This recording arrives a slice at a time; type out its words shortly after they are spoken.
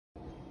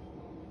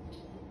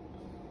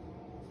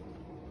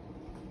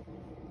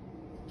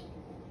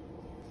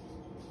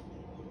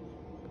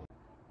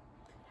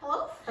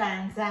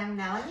friends, I'm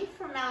Melanie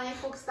from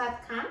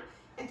MelanieCooks.com,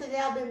 and today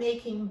I'll be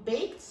making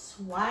baked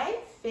swai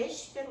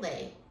fish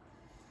fillet.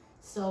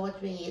 So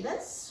what we need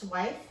is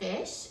swai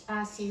fish,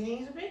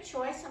 seasonings of your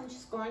choice. I'm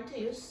just going to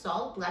use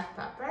salt, black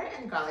pepper,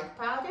 and garlic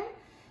powder.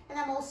 And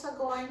I'm also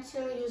going to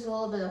use a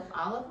little bit of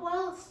olive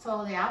oil. It's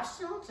totally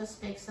optional,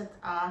 just makes it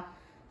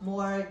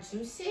more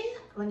juicy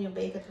when you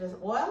bake it with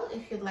oil.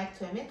 If you'd like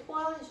to omit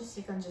oil,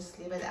 you can just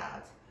leave it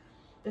out.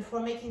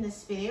 Before making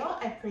this video,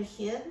 I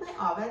preheated my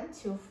oven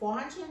to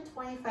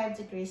 425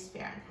 degrees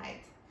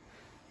Fahrenheit.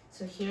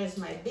 So here's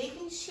my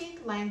baking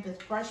sheet lined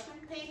with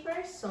parchment paper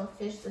so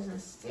fish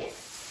doesn't stick.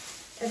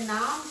 And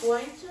now I'm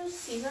going to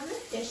season the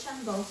fish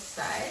on both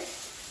sides.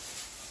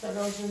 So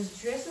I'll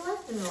just drizzle it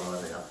with a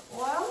little bit of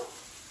oil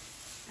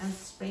and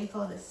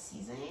sprinkle the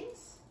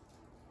seasonings.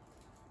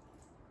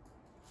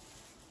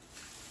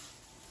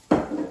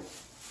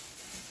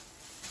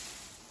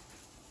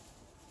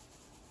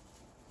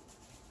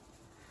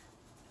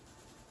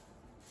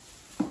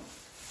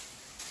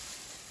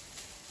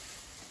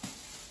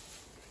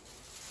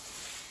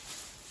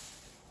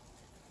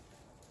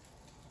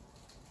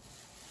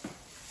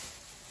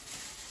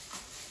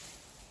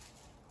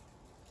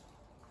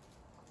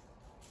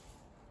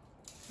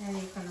 And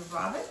you can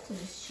rub it to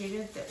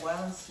distribute the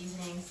oil and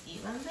seasonings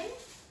evenly.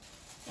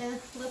 And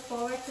flip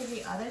over to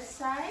the other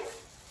side.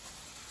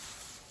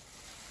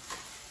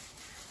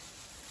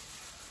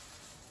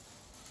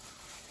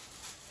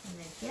 And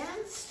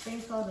again,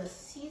 sprinkle the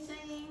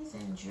seasonings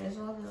and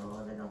drizzle with a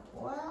little bit of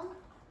oil.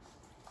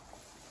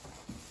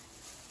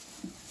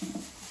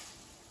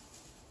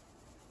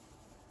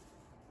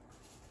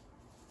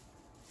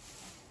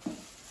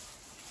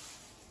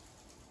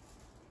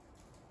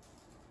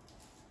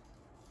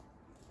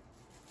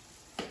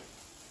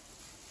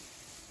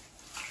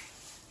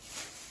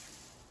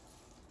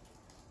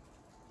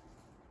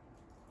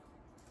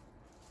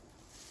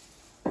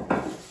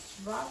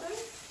 Rub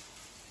it.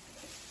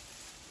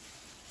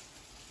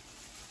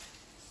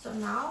 So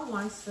now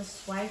once the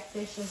swai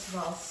fish is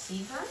well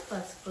seasoned,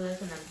 let's put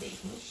it in a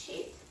baking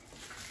sheet.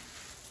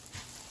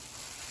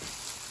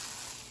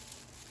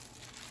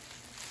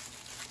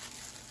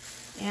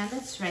 And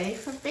it's ready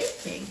for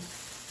baking.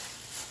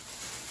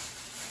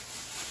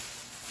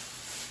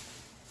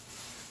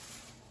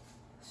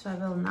 So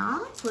I will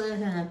now put it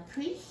in a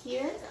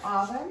preheated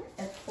oven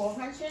at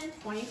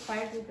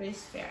 425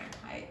 degrees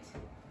Fahrenheit.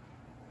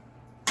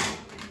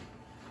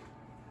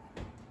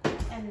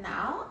 And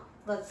now,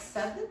 let's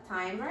set the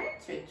timer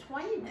to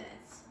 20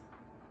 minutes.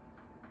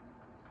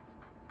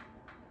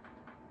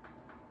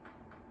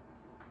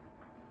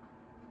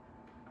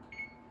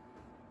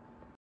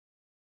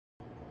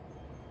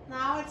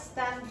 Now it's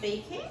done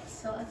baking,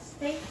 so let's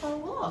take a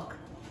look.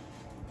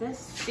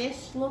 This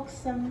fish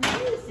looks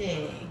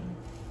amazing.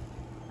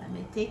 Let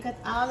me take it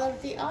out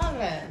of the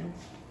oven.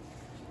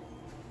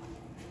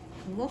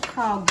 Look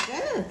how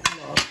good it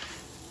looks.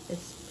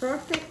 It's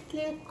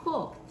perfectly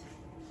cooked.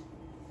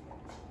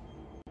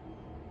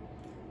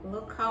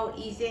 Look how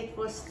easy it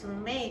was to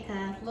make,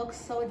 and it looks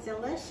so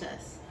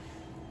delicious.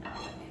 Now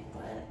let me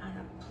put it on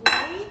a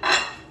plate.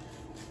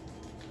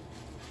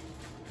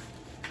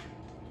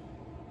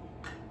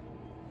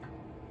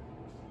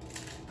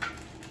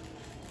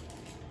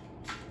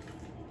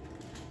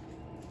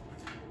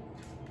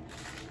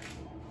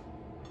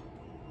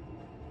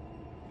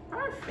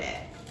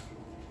 Perfect.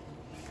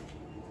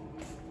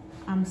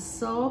 I'm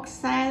so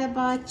excited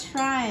about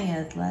trying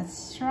it.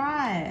 Let's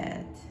try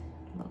it.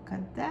 Look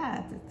at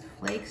that, it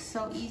flakes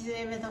so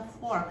easily with a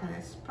fork and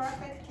it's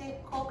perfectly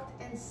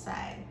cooked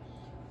inside.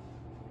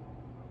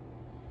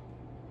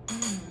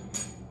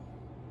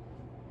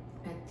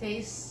 It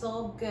tastes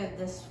so good.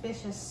 This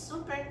fish is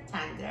super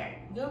tender.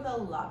 You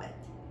will love it.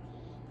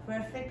 For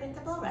a free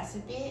printable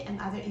recipe and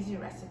other easy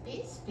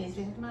recipes, please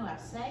visit my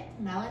website,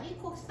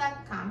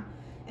 MelanieCooks.com,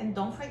 and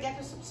don't forget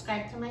to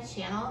subscribe to my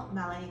channel,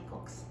 Melanie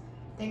Cooks.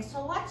 Thanks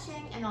for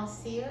watching, and I'll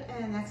see you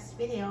in the next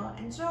video.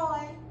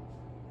 Enjoy!